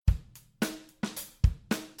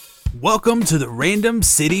Welcome to the Random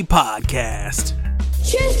City Podcast.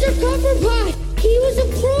 Chester Copperpot! He was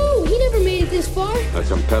a pro! He never made it this far. A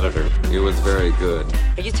competitor. He was very good.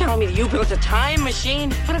 Are you telling me that you built a time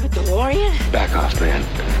machine out of a DeLorean? Back off, man.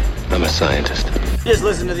 I'm a scientist. Just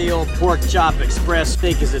listen to the old Pork Chop Express.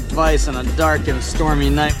 Take his advice on a dark and stormy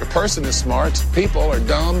night. A person is smart. People are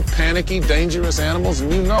dumb, panicky, dangerous animals,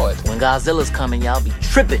 and you know it. When Godzilla's coming, y'all be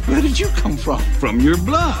tripping. Where did you come from? From your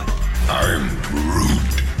blood. I'm Groot.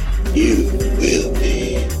 You will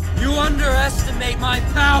be. You underestimate my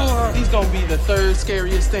power. He's gonna be the third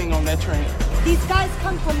scariest thing on that train. These guys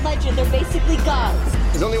come from legend. They're basically gods.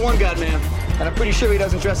 There's only one god, man. And I'm pretty sure he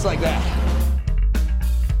doesn't dress like that.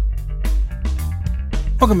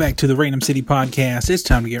 Welcome back to the Random City Podcast. It's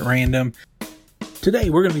time to get random. Today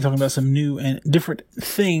we're going to be talking about some new and different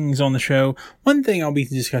things on the show. One thing I'll be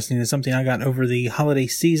discussing is something I got over the holiday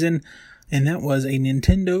season, and that was a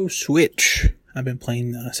Nintendo Switch. I've been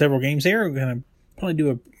playing several games there. We're going to probably do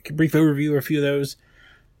a brief overview of a few of those.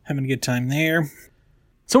 Having a good time there.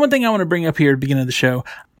 So one thing I want to bring up here at the beginning of the show,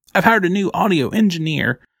 I've hired a new audio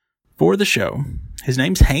engineer for the show. His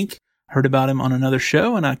name's Hank. Heard about him on another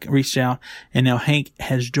show, and I reached out, and now Hank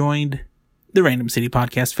has joined the Random City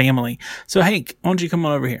Podcast family. So Hank, why don't you come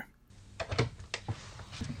on over here?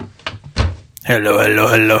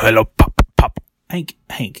 Hello. Pop.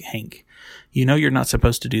 Hank. You know you're not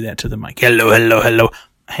supposed to do that to the mic. Hello.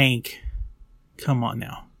 Hank, come on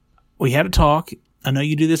now. We had a talk. I know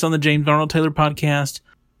you do this on the James Arnold Taylor podcast.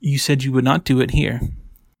 You said you would not do it here.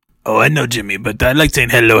 Oh, I know, Jimmy, but I like saying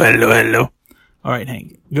hello. All right,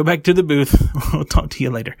 Hank, go back to the booth. We'll talk to you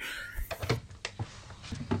later.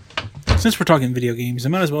 Since we're talking video games, I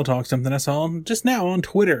might as well talk something I saw just now on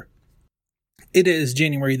Twitter. It is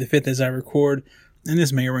January the 5th as I record, and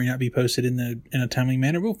this may or may not be posted in a timely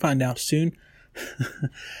manner. We'll find out soon.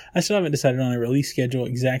 I still haven't decided on a release schedule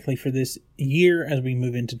exactly for this year as we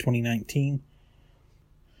move into 2019.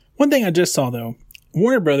 One thing I just saw, though,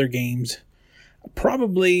 Warner Brother Games,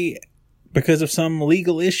 probably because of some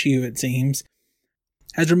legal issue, it seems,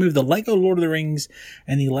 has removed the Lego Lord of the Rings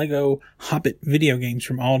and the Lego Hobbit video games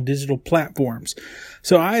from all digital platforms.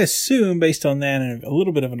 So I assume, based on that and a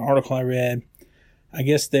little bit of an article I read, I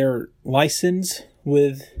guess their license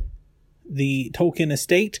with the Tolkien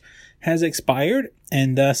estate has expired,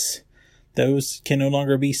 and thus those can no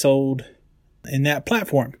longer be sold in that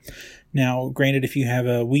platform. Now, granted, if you have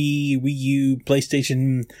a Wii U,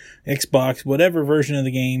 PlayStation, Xbox, whatever version of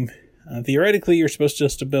the game, theoretically you're supposed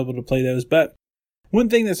just to be able to play those, but one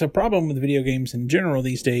thing that's a problem with video games in general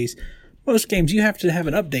these days, most games you have to have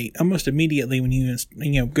an update almost immediately when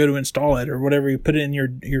you go to install it or whatever. You put it in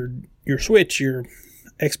your Switch, your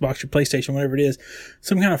Xbox, your PlayStation, whatever it is.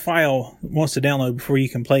 Some kind of file wants to download before you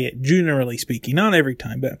can play it, generally speaking. Not every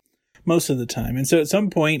time, but most of the time. And so at some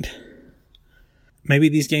point, maybe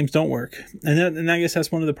these games don't work. And I guess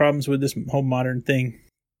that's one of the problems with this whole modern thing.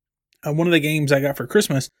 One of the games I got for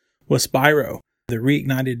Christmas was Spyro, the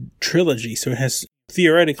Reignited trilogy. So it has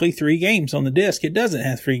theoretically 3 games on the disc. It doesn't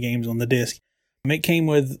have 3 games on the disc. It came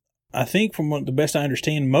with, I think from what the best I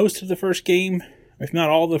understand, most of the first game, if not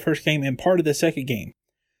all of the first game, and part of the second game.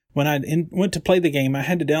 When I went to play the game, I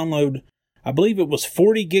had to download, I believe it was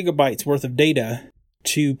 40 gigabytes worth of data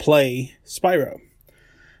to play Spyro.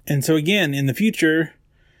 And so again, in the future,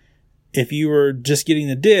 if you were just getting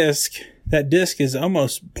the disc, that disc is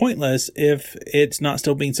almost pointless if it's not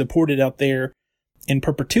still being supported out there in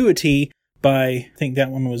perpetuity by, I think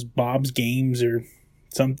that one was Bob's Games or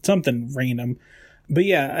something random. But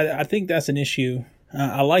yeah, I think that's an issue.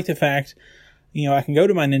 I like the fact, I can go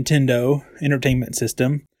to my Nintendo Entertainment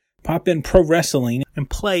System, pop in Pro Wrestling, and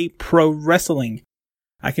play Pro Wrestling.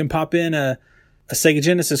 I can pop in a Sega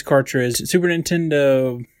Genesis cartridge, Super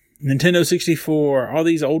Nintendo, Nintendo 64, all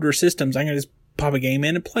these older systems. I can just pop a game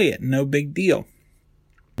in and play it. No big deal.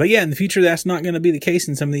 But yeah, in the future, that's not going to be the case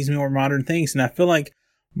in some of these more modern things. And I feel like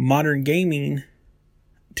modern gaming,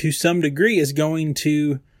 to some degree, is going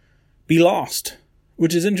to be lost,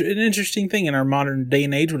 which is an interesting thing in our modern day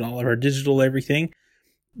and age with all of our digital everything.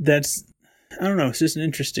 That's, I don't know, it's just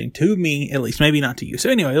interesting to me, at least, maybe not to you. So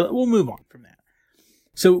anyway, we'll move on from that.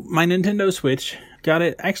 So my Nintendo Switch, got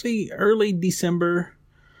it actually early December,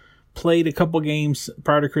 played a couple games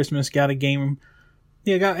prior to Christmas, got a game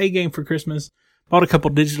for Christmas, bought a couple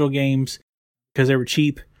digital games because they were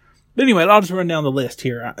cheap. But anyway, I'll just run down the list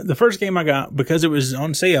here. The first game I got, because it was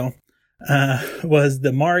on sale, was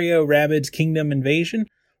the Mario Rabbids Kingdom Invasion,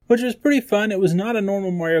 which was pretty fun. It was not a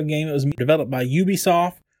normal Mario game. It was developed by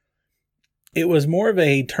Ubisoft. It was more of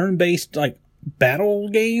a turn-based, battle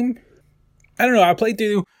game. I don't know. I played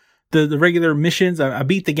through the regular missions. I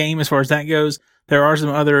beat the game as far as that goes. There are some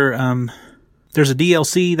other, there's a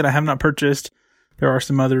DLC that I have not purchased. There are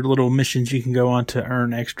some other little missions you can go on to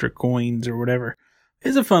earn extra coins or whatever.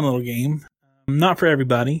 It's a fun little game. Not for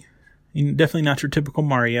everybody. Definitely not your typical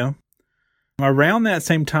Mario. Around that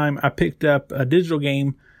same time, I picked up a digital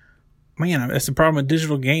game. Man, that's the problem with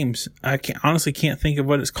digital games. I honestly can't think of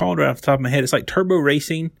what it's called right off the top of my head. It's like Turbo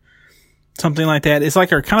Racing, something like that. It's like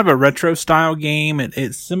kind of a retro style game.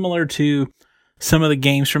 It's similar to some of the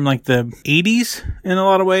games from like the 80s in a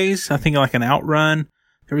lot of ways. I think like an Outrun.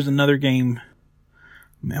 There was another game.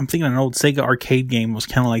 I'm thinking an old Sega arcade game was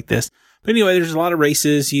kind of like this. But anyway, there's a lot of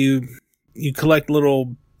races. You collect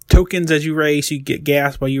little tokens as you race. You get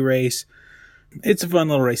gas while you race. It's a fun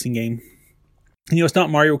little racing game. It's not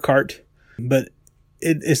Mario Kart, but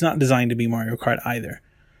it's not designed to be Mario Kart either.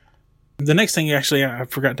 The next thing, actually, I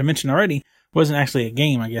forgot to mention already, wasn't actually a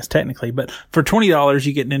game, I guess, technically. But for $20,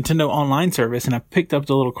 you get Nintendo Online Service, and I picked up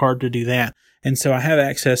the little card to do that. And so I have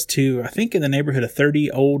access to, I think, in the neighborhood of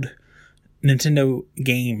 30 old Nintendo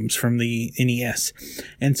games from the NES.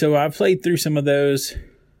 And so I've played through some of those.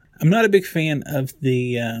 I'm not a big fan of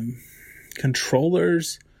the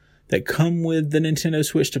controllers that come with the Nintendo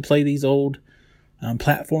Switch to play these old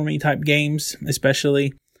platformy type games,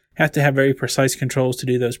 especially. Have to have very precise controls to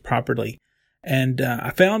do those properly. And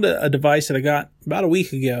I found a device that I got about a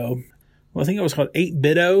week ago. Well, I think it was called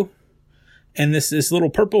 8BitO. And this little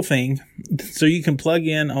purple thing, so you can plug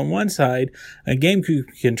in on one side a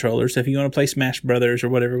GameCube controller. So if you want to play Smash Brothers or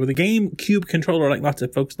whatever with a GameCube controller, like lots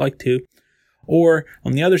of folks like to, or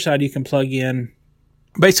on the other side, you can plug in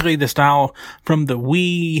basically the style from the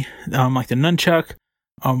Wii, like the Nunchuck.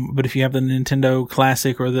 But if you have the Nintendo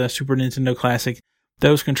Classic or the Super Nintendo Classic,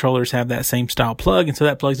 those controllers have that same style plug, and so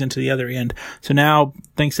that plugs into the other end. So now,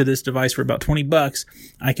 thanks to this device for about $20,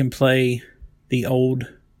 I can play the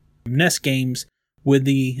old NES games with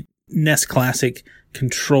the NES Classic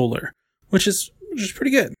controller, which is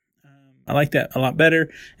pretty good. I like that a lot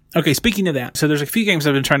better. Okay, speaking of that, so there's a few games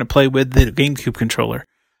I've been trying to play with the GameCube controller,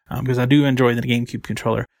 because I do enjoy the GameCube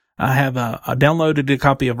controller. I have I downloaded a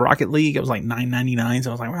copy of Rocket League. It was like $9.99, so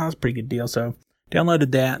I was like, wow, that's a pretty good deal. So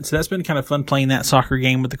downloaded that. So that's been kind of fun playing that soccer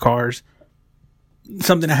game with the cars.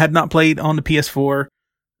 Something I had not played on the PS4.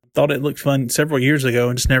 Thought it looked fun several years ago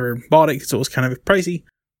and just never bought it because it was kind of pricey.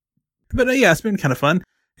 But yeah, it's been kind of fun.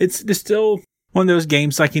 It's just still one of those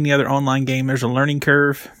games like any other online game. There's a learning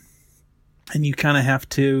curve, and you kind of have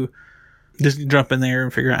to just jump in there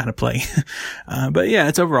and figure out how to play. But yeah,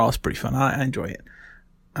 it's pretty fun. I enjoy it.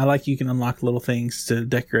 I like you can unlock little things to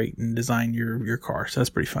decorate and design your car. So that's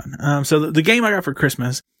pretty fun. So the game I got for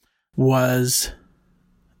Christmas was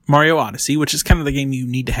Mario Odyssey, which is kind of the game you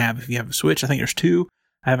need to have if you have a Switch. I think there's two.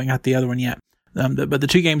 I haven't got the other one yet. But the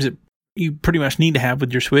two games that you pretty much need to have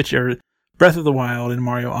with your Switch are Breath of the Wild and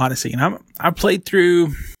Mario Odyssey. And I played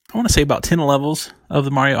through, I want to say about 10 levels of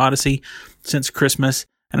the Mario Odyssey since Christmas.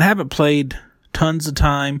 And I haven't played tons of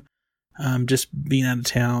time, just being out of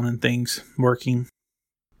town and things, working.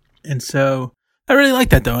 And so I really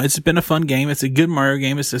like that, though. It's been a fun game. It's a good Mario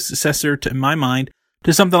game. It's a successor, in my mind,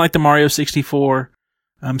 to something like the Mario 64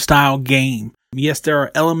 style game. Yes, there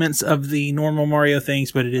are elements of the normal Mario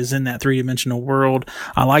things, but it is in that three-dimensional world.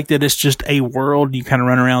 I like that it's just a world. You kind of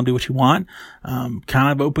run around, do what you want.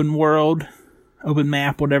 Kind of open world, open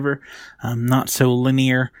map, whatever. Not so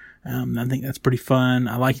linear. I think that's pretty fun.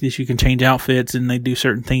 I like that you can change outfits and they do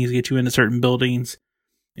certain things to get you into certain buildings.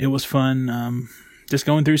 It was fun. Just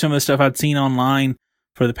going through some of the stuff I'd seen online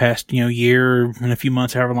for the past, year and a few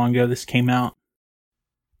months, however long ago this came out.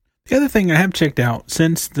 The other thing I have checked out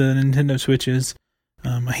since the Nintendo Switch is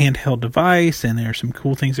a handheld device, and there are some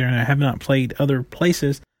cool things there, and I have not played other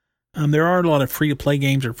places. There are a lot of free-to-play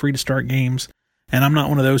games or free-to-start games, and I'm not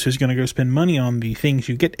one of those who's going to go spend money on the things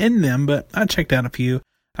you get in them, but I checked out a few.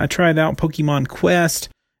 I tried out Pokemon Quest.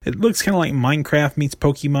 It looks kind of like Minecraft meets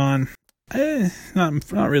Pokemon.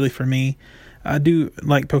 Not really for me. I do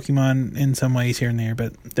like Pokemon in some ways here and there,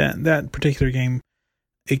 but that particular game,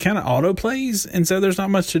 it kind of auto-plays, and so there's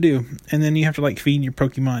not much to do. And then you have to feed your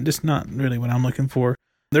Pokemon. Just not really what I'm looking for.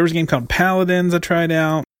 There was a game called Paladins I tried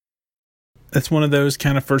out. That's one of those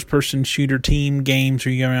kind of first-person shooter team games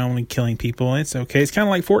where you go around and killing people. It's okay. It's kind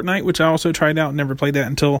of like Fortnite, which I also tried out. Never played that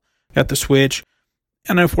until I got the Switch.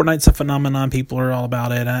 I know Fortnite's a phenomenon. People are all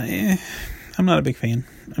about it. I'm not a big fan.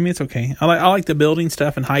 I mean, it's okay. I like the building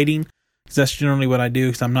stuff and hiding, because that's generally what I do,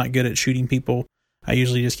 because I'm not good at shooting people. I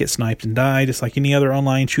usually just get sniped and die, just like any other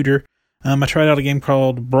online shooter. I tried out a game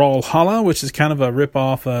called Brawlhalla, which is kind of a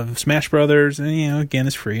rip-off of Smash Brothers. And, again,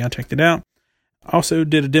 it's free. I checked it out. Also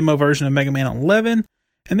did a demo version of Mega Man 11.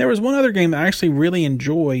 And there was one other game that I actually really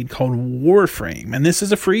enjoyed called Warframe. And this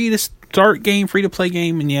is a free to start game, free to play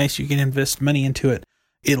game. And yes, you can invest money into it.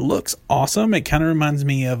 It looks awesome. It kind of reminds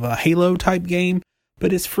me of a Halo type game,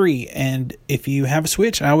 but it's free. And if you have a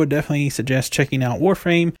Switch, I would definitely suggest checking out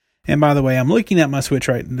Warframe. And by the way, I'm looking at my Switch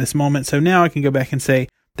right in this moment. So now I can go back and say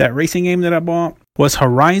that racing game that I bought was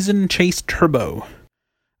Horizon Chase Turbo.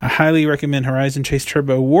 I highly recommend Horizon Chase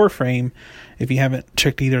Turbo Warframe if you haven't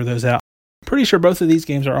checked either of those out. Pretty sure both of these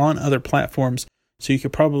games are on other platforms, so you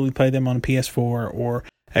could probably play them on PS4 or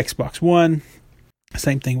Xbox One.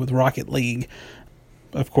 Same thing with Rocket League.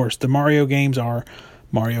 Of course, the Mario games are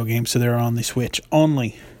Mario games, so they're on the Switch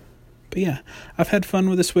only. But yeah, I've had fun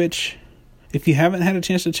with the Switch. If you haven't had a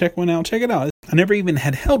chance to check one out, check it out. I never even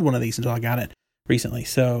had held one of these until I got it recently,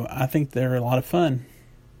 so I think they're a lot of fun.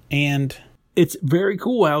 And it's very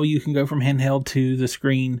cool how you can go from handheld to the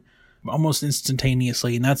screen almost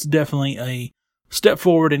instantaneously, and that's definitely a step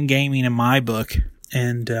forward in gaming in my book.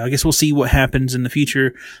 And I guess we'll see what happens in the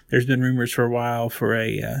future. There's been rumors for a while for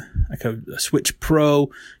a Switch Pro,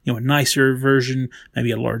 a nicer version, maybe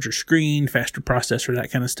a larger screen, faster processor, that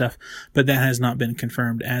kind of stuff. But that has not been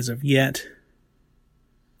confirmed as of yet.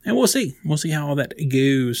 And we'll see. We'll see how all that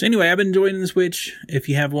goes. Anyway, I've been enjoying the Switch. If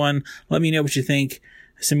you have one, let me know what you think.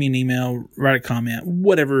 Send me an email, write a comment,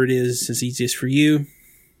 whatever it is easiest for you.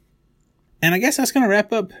 And I guess that's going to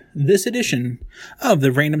wrap up this edition of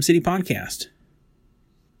the Random City Podcast.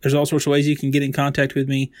 There's all sorts of ways you can get in contact with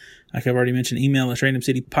me. Like I've already mentioned, email us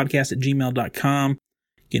randomcitypodcast@gmail.com.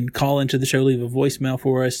 You can call into the show, leave a voicemail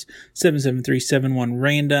for us,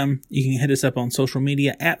 773-71-RANDOM. You can hit us up on social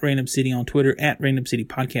media at Random City on Twitter, at Random City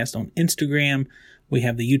Podcast on Instagram. We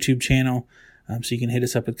have the YouTube channel, so you can hit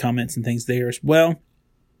us up with comments and things there as well.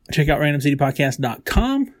 Check out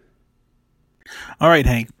randomcitypodcast.com. All right,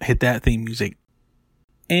 Hank, hit that theme music.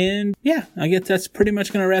 And yeah, I guess that's pretty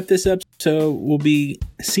much going to wrap this up. So we'll be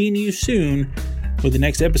seeing you soon with the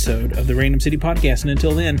next episode of the Random City Podcast. And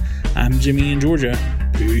until then, I'm Jimmy in Georgia.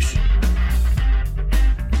 Peace.